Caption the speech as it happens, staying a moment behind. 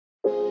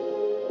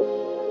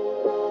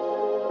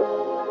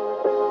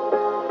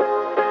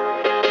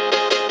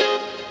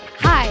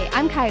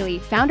I'm Kylie,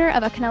 founder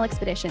of Acanel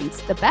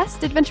Expeditions, the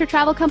best adventure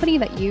travel company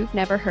that you've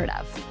never heard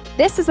of.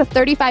 This is a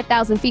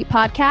 35,000 feet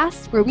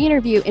podcast where we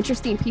interview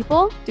interesting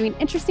people doing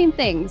interesting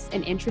things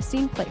in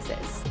interesting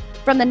places.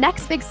 From the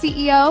next big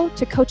CEO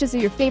to coaches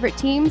of your favorite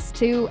teams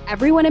to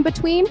everyone in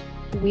between,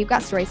 we've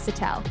got stories to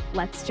tell.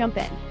 Let's jump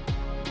in.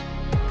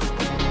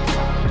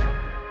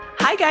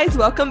 Hi guys,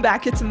 welcome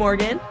back. It's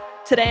Morgan.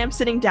 Today I'm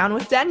sitting down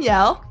with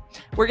Danielle.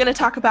 We're going to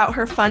talk about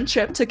her fun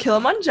trip to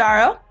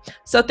Kilimanjaro.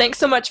 So thanks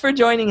so much for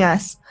joining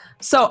us.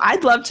 So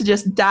I'd love to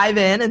just dive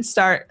in and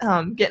start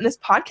getting this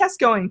podcast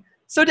going.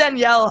 So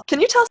Danielle, can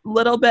you tell us a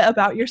little bit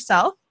about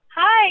yourself?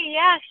 Hi,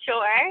 yeah,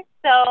 sure.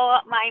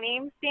 So my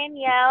name's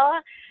Danielle.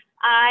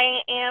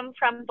 I am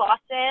from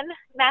Boston,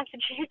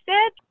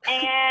 Massachusetts,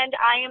 and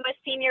I am a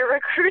senior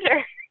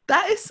recruiter.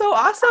 That is so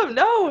awesome.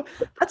 No,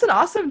 that's an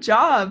awesome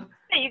job.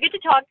 You get to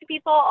talk to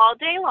people all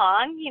day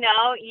long. You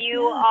know,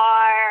 you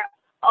are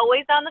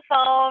always on the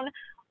phone,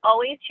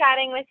 always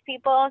chatting with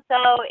people. So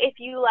if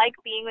you like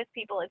being with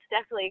people, it's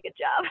definitely a good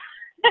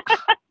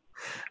job.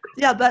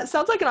 Yeah, that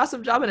sounds like an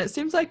awesome job, and it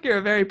seems like you're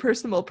a very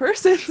personable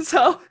person.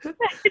 So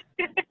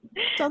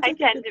I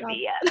tend to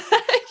be, yes.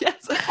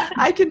 Yes,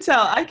 I can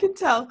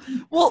tell.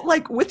 Well,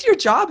 like with your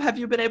job, have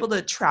you been able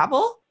to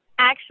travel?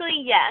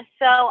 Actually, yes.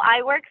 So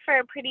I work for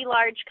a pretty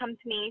large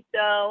company,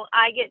 so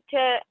I get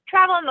to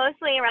travel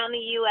mostly around the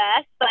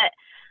U.S., but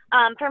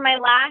for my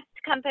last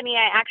company,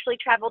 I actually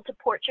traveled to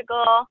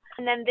Portugal,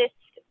 and then this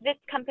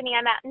company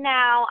I'm at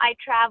now, I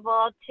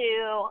travel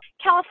to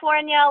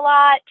California a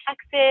lot,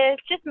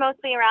 Texas, just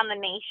mostly around the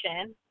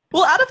nation.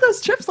 Well, out of those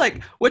trips,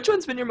 like, which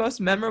one's been your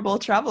most memorable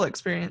travel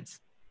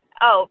experience?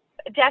 Oh,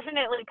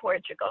 definitely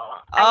Portugal.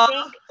 I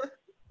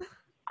think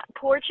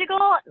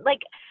Portugal,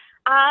 like,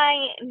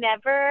 I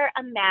never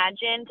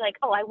imagined, like,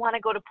 oh, I want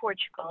to go to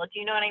Portugal. Do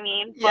you know what I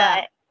mean?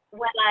 Yeah. But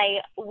when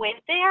I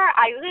went there,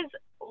 I was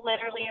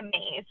literally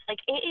amazed. Like,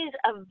 it is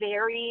a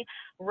very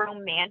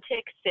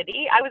romantic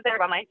city. I was there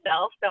by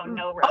myself, so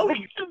no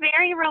romance. It's a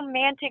very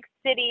romantic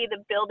city.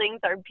 The buildings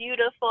are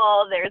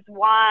beautiful. There's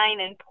wine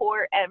and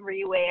port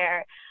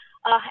everywhere,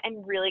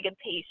 and really good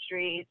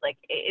pastries. Like,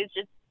 it is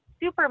just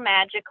super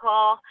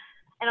magical.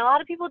 And a lot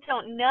of people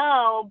don't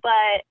know,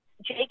 but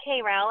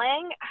J.K.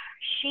 Rowling,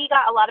 she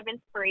got a lot of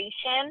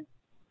inspiration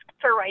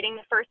for writing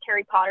the first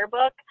Harry Potter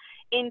book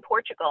in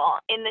Portugal,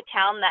 in the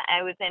town that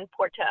I was in,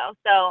 Porto.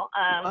 So,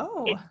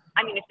 it's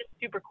just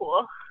super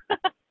cool.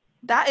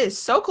 That is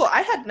so cool.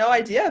 I had no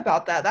idea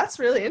about that. That's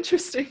really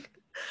interesting.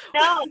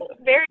 No,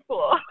 very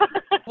cool.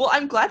 Well,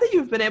 I'm glad that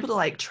you've been able to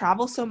like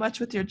travel so much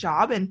with your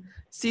job and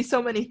see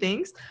so many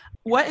things.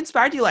 What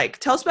inspired you? Like,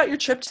 tell us about your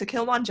trip to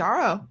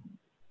Kilimanjaro.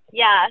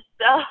 Yeah,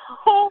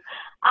 so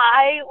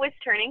I was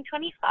turning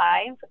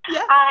 25.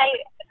 Yeah. I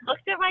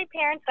looked at my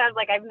parents and I was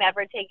like, I've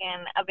never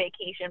taken a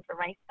vacation for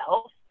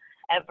myself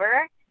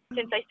ever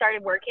since I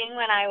started working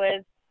when I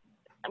was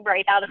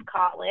right out of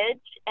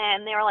college.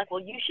 And they were like, well,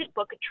 you should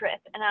book a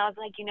trip. And I was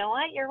like, you know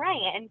what? You're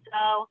right. And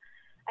so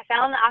I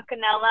found the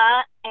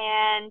Acanela,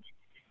 and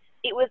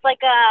it was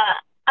like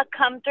a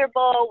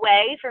comfortable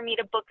way for me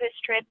to book this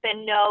trip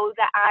and know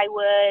that I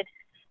would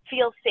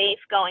feel safe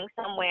going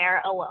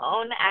somewhere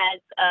alone as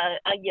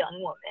a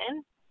young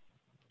woman.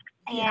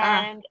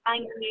 Yeah. And I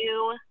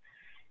knew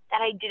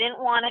that I didn't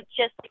want to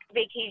just take a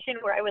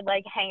vacation where I would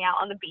like hang out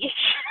on the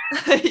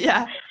beach.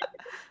 Yeah.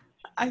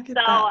 I get So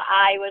that.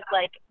 I was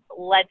like,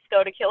 let's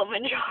go to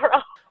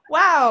Kilimanjaro.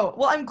 Wow.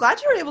 Well, I'm glad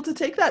you were able to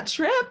take that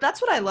trip.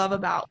 That's what I love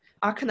about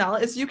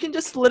Acanela is you can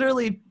just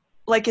literally,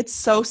 like, it's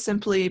so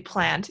simply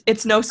planned.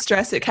 It's no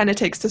stress. It kind of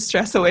takes the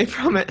stress away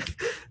from it.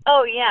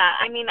 Oh yeah.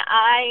 I mean,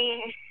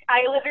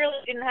 I literally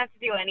didn't have to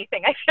do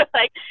anything. I feel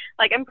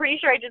like I'm pretty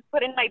sure I just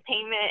put in my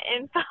payment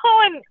info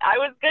and I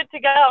was good to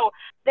go.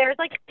 There's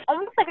like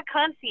almost like a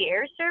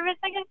concierge service,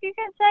 I guess you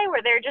could say,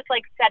 where they're just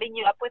like setting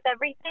you up with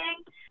everything.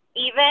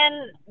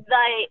 Even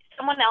like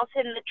someone else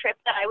in the trip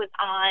that I was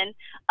on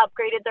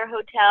upgraded their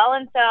hotel,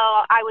 and so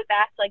I was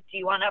asked like, do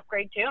you want to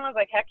upgrade too? And I was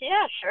like, heck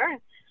yeah, sure.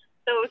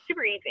 So it was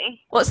super easy.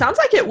 Well, it sounds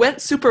like it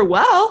went super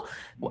well.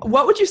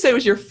 What would you say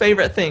was your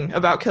favorite thing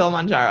about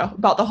Kilimanjaro,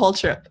 about the whole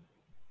trip?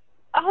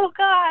 Oh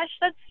gosh,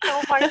 that's so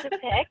hard to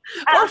pick.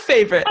 Or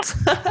favorite?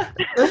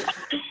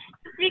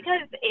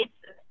 Because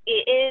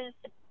it is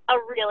a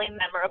really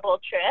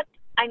memorable trip.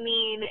 I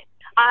mean,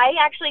 I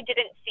actually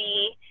didn't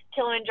see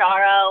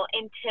Kilimanjaro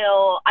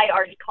until I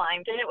already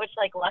climbed it, which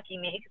like lucky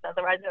me, because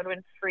otherwise I would have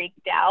been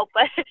freaked out.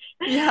 But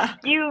Yeah.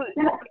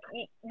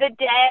 the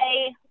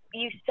day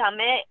you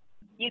summit,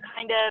 you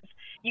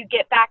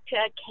get back to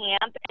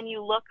camp and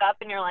you look up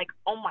and you're like,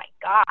 oh my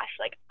gosh,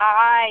 like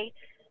I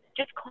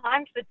just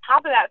climbed to the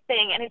top of that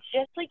thing, and it's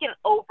just like an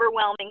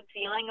overwhelming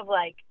feeling of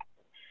like,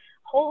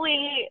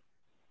 holy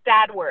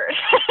bad word.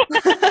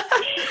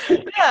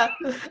 Yeah.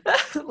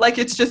 Like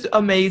it's just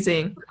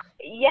amazing.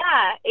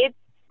 Yeah, it's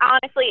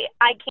honestly,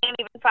 I can't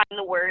even find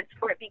the words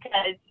for it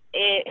because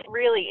it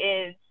really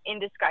is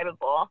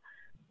indescribable.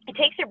 It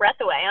takes your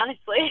breath away,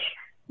 honestly.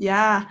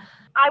 Yeah.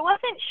 I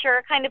wasn't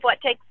sure kind of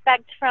what to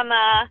expect from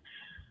a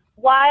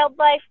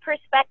wildlife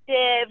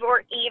perspective,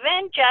 or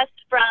even just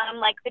from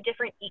like the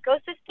different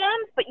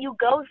ecosystems, but you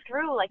go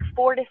through like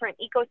 4 different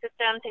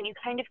ecosystems and you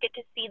kind of get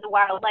to see the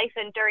wildlife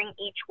and during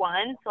each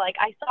one. So like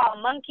I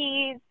saw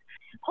monkeys,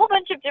 a whole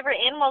bunch of different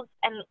animals,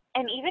 and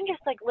even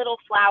just like little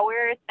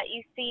flowers that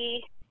you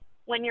see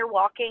when you're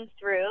walking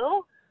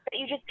through that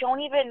you just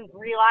don't even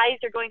realize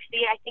you're going to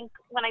see. I think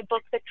when I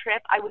booked the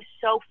trip, I was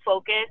so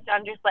focused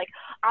on just like,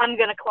 I'm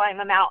going to climb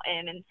a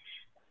mountain, and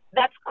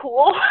that's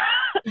cool.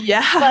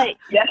 Yeah. But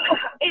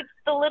it's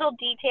the little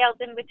details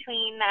in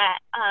between that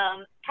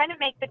kind of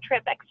make the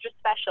trip extra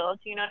special.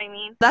 Do you know what I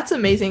mean? That's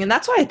amazing. And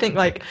that's why I think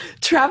like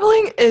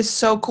traveling is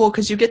so cool,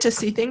 because you get to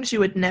see things you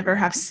would never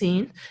have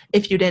seen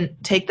if you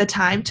didn't take the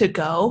time to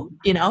go,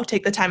 you know,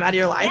 take the time out of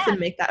your life and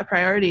make that a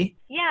priority.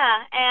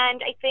 Yeah.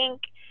 And I think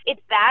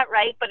it's that,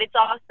 right? But it's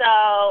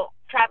also,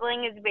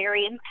 traveling is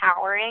very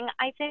empowering,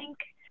 I think,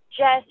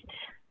 just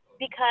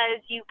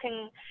because you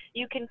can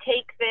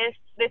take this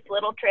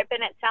little trip,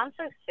 and it sounds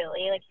so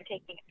silly, like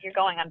you're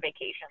going on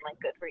vacation, like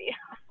good for you.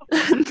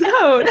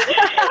 No.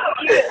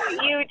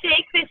 you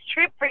take this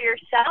trip for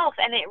yourself,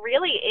 and it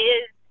really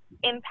is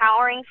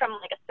empowering from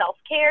like a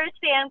self-care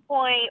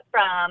standpoint,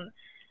 from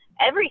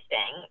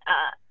everything.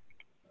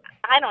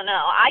 I don't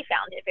know, I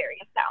found it very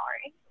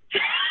empowering.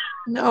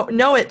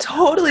 No, it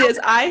totally is.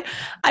 I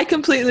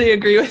completely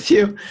agree with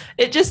you.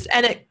 It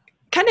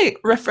kind of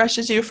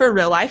refreshes you for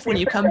real life when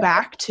you come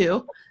back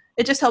too.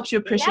 It just helps you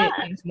appreciate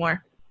things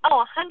more.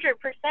 Oh, 100%.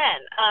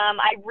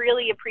 I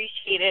really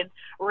appreciated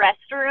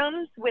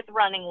restrooms with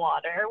running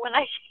water when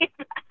I came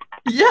back.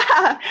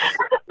 Yeah.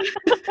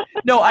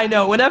 No, I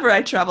know. Whenever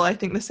I travel, I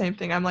think the same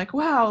thing. I'm like,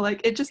 wow, like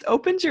it just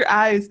opens your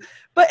eyes.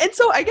 And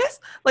so I guess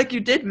like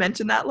you did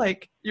mention that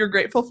like you're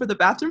grateful for the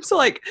bathroom. So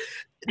like,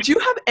 do you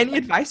have any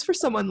advice for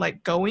someone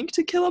like going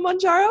to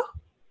Kilimanjaro?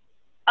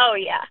 Oh,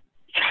 yeah.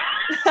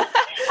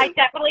 I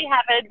definitely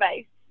have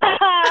advice.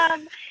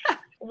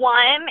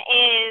 One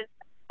is,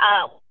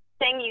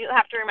 thing you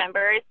have to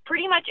remember is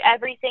pretty much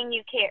everything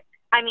you carry.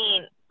 I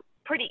mean,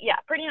 pretty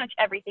much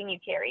everything you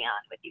carry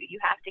on with you, you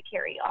have to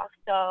carry off.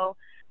 So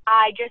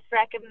I just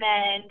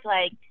recommend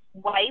like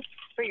wipes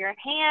for your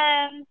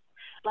hands,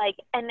 like,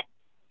 and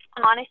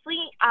honestly,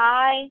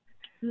 I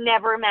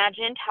never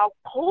imagined how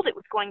cold it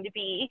was going to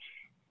be,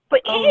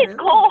 but it is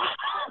cold.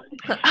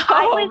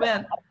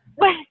 Man.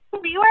 When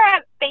we were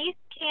at base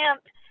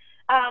camp,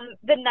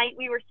 the night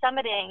we were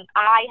summiting,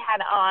 I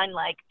had on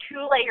like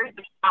 2 layers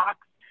of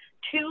socks,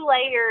 2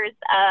 layers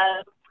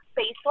of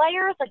base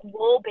layers, like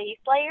wool base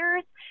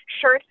layers,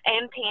 shirts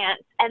and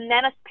pants, and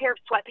then a pair of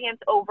sweatpants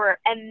over,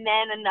 and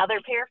then another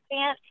pair of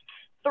pants,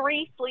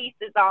 3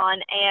 fleeces on,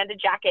 and a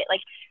jacket.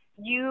 Like,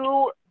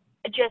 you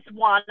just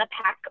want to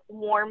pack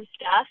warm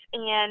stuff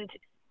and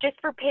just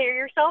prepare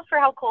yourself for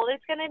how cold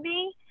it's going to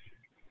be.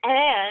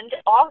 And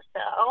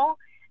also,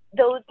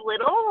 those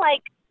little,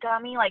 like,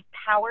 gummy, like,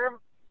 power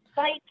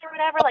bites or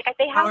whatever, like,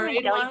 they have them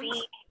in Jelly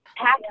Bean.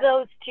 Pack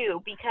those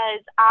too,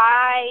 because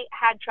I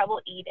had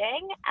trouble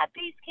eating at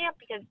base camp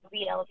because of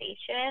the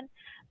elevation,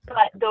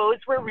 but those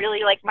were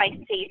really like my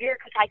savior,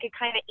 because I could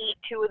kind of eat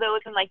 2 of those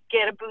and like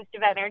get a boost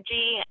of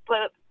energy,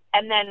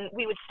 and then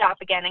we would stop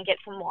again and get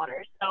some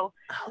water. So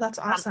that's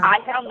awesome. I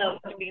found those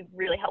to be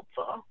really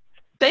helpful.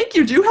 Thank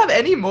you. Do you have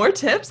any more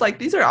tips? Like,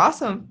 these are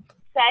awesome.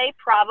 Say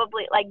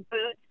probably like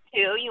boots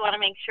too. You want to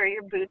make sure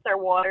your boots are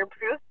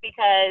waterproof,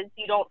 because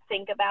you don't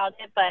think about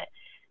it, but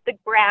the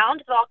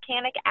ground,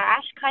 volcanic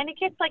ash, kind of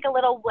gets like a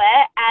little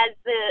wet as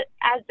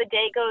the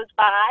day goes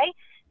by,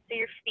 so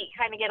your feet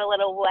kind of get a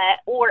little wet.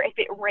 Or if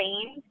it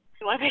rains,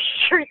 you want to make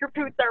sure your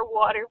boots are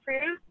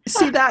waterproof.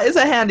 See, that is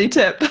a handy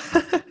tip.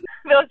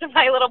 Those are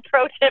my little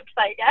pro tips,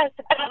 I guess.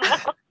 I don't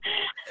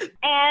know.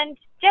 And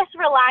just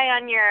rely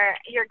on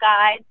your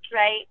guides,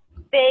 right?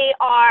 They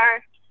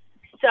are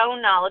so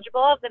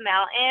knowledgeable of the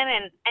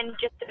mountain and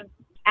just of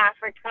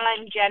Africa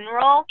in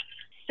general.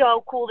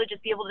 So cool to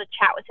just be able to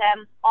chat with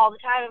them all the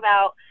time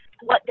about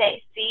what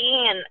they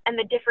see and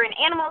the different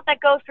animals that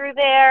go through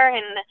there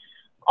and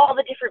all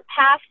the different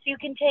paths you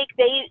can take.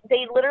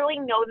 They literally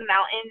know the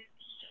mountain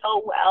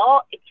so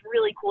well. It's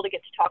really cool to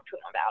get to talk to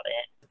them about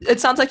it.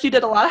 It sounds like you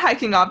did a lot of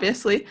hiking,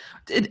 obviously.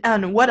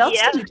 And what else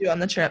did you do on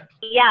the trip?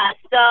 Yeah,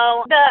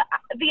 so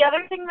the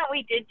other thing that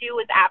we did do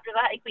was after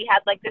the hike, we had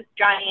like this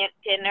giant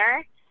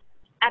dinner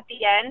at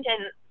the end,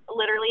 and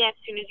literally as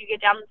soon as you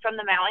get down from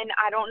the mountain,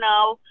 I don't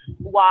know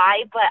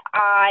why, but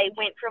I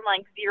went from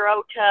like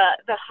 0 to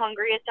the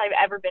hungriest I've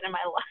ever been in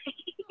my life.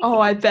 Oh,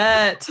 I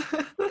bet.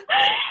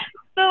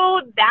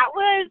 So that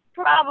was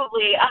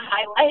probably a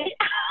highlight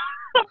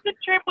of the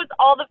trip, was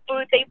all the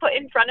food they put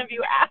in front of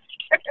you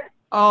after.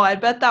 Oh, I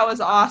bet that was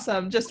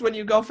awesome. Just when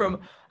you go from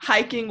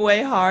hiking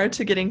way hard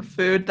to getting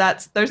food,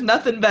 there's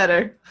nothing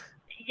better.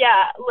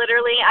 Yeah,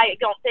 literally, I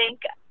don't think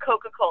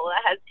Coca-Cola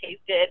has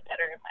tasted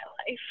better in my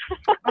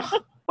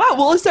life. Wow.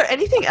 Well, is there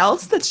anything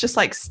else that's just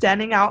like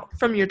standing out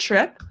from your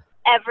trip?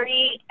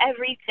 Every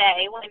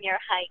day when you're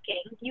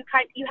hiking, you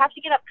have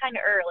to get up kind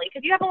of early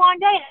because you have a long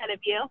day ahead of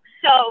you.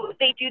 So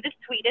they do the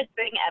sweetest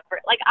thing ever.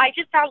 Like, I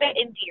just found it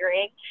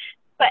endearing.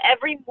 But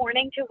every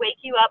morning to wake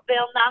you up.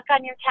 They'll knock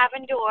on your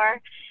cabin door,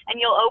 and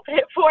you'll open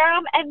it for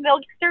them, and they'll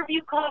serve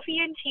you coffee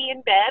and tea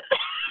in bed.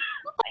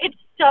 It's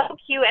so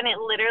cute, and it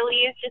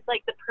literally is just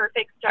like the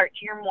perfect start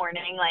to your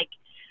morning. Like,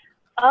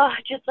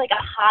 just like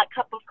a hot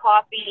cup of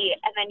coffee,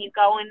 and then you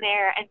go in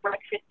there, and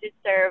breakfast is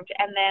served,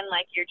 and then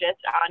like you're just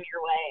on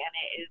your way, and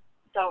it is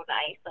so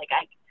nice. Like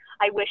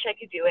I wish I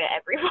could do it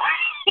every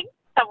morning.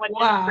 Someone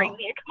just bring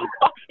me a cup of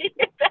coffee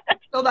in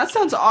bed. Oh, that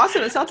sounds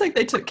awesome. It sounds like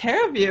they took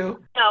care of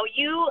you. No,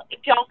 you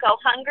don't go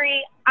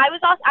hungry. I'm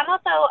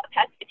also a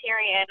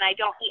pescatarian. I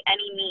don't eat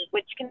any meat,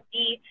 which can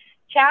be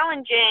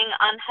challenging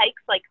on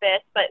hikes like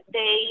this, but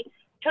they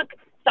took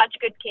such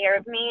good care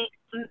of me.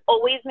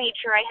 Always made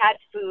sure I had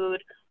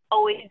food.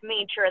 Always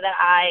made sure that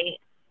I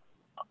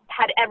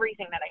had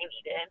everything that I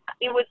needed.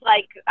 It was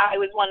like I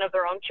was one of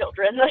their own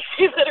children. Like,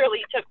 they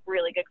literally took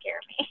really good care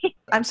of me.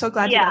 I'm so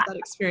glad you had that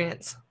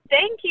experience.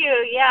 Thank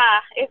you.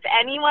 Yeah. If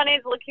anyone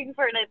is looking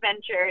for an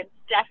adventure, it's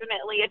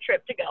definitely a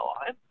trip to go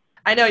on.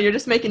 I know, you're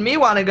just making me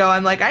want to go.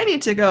 I'm like, I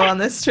need to go on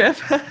this trip.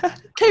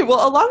 Okay,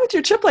 well, along with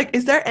your trip, like,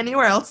 is there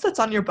anywhere else that's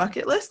on your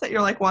bucket list that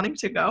you're like wanting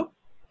to go?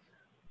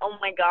 Oh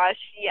my gosh,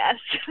 yes.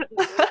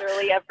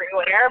 Literally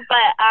everywhere.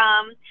 But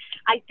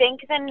I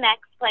think the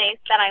next place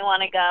that I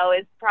want to go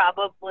is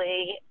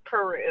probably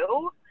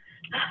Peru.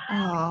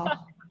 Oh.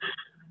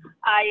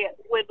 I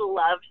would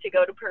love to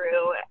go to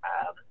Peru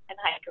and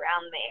hike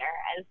around there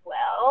as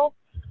well.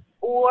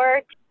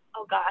 Or,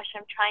 oh gosh,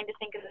 I'm trying to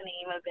think of the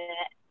name of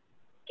it.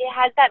 It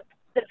has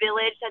the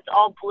village that's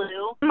all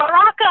blue.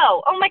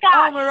 Morocco! Oh my gosh!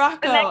 Oh,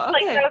 Morocco. The next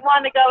place I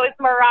want to go is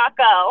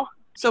Morocco.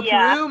 So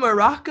Peru,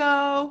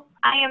 Morocco.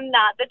 I am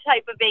not the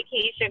type of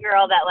vacation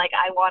girl that, like,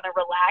 I want to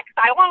relax.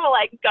 I want to,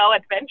 like, go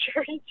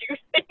adventure and do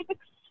things.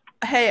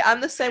 Hey, I'm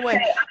the same way.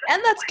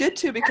 And that's good,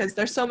 too, because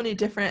there's so many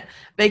different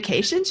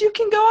vacations you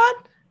can go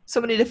on.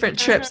 So many different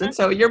trips. Mm-hmm. And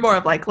so you're more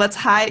of, like, let's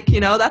hike,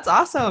 that's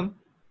awesome.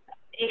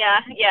 Yeah,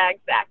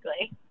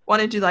 exactly.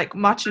 Want to do, like,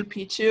 Machu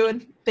Picchu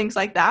and things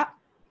like that?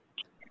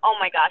 Oh,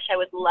 my gosh, I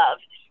would love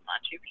to do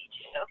Machu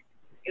Picchu.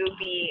 It would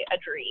be a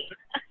dream.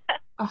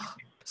 Oh.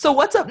 So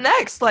what's up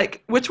next?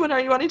 Like, which one are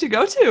you wanting to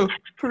go to?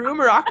 Peru,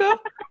 Morocco?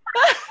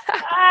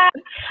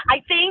 I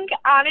think,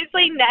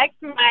 honestly,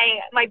 next,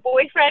 my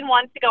boyfriend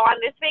wants to go on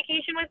this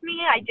vacation with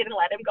me. I didn't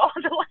let him go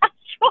on the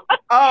last one.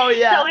 Oh,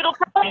 yeah. So it'll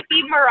probably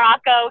be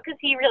Morocco because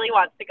he really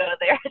wants to go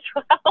there as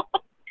well.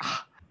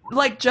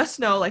 Like, just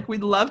know, like,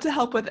 we'd love to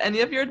help with any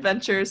of your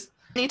adventures.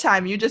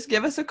 Anytime, you just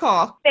give us a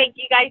call. Thank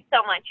you guys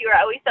so much. You were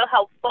always so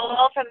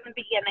helpful from the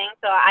beginning,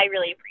 so I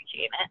really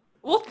appreciate it.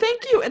 Well,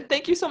 thank you. And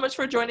thank you so much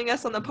for joining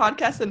us on the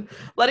podcast and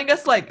letting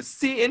us, like,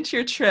 see into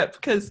your trip.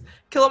 Because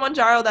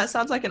Kilimanjaro, that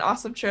sounds like an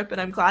awesome trip,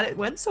 and I'm glad it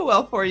went so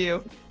well for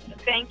you.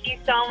 Thank you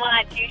so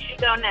much. You should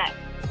go next.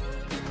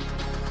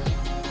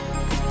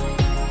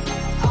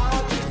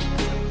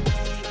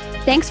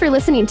 Thanks for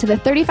listening to the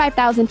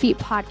 35,000 Feet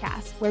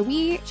podcast, where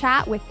we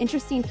chat with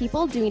interesting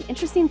people doing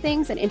interesting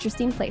things in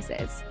interesting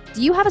places.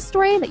 Do you have a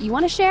story that you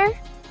want to share?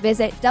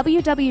 Visit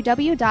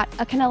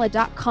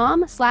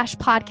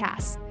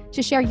www.acanela.com/podcast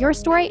to share your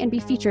story and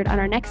be featured on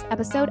our next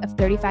episode of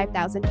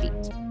 35,000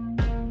 Feet.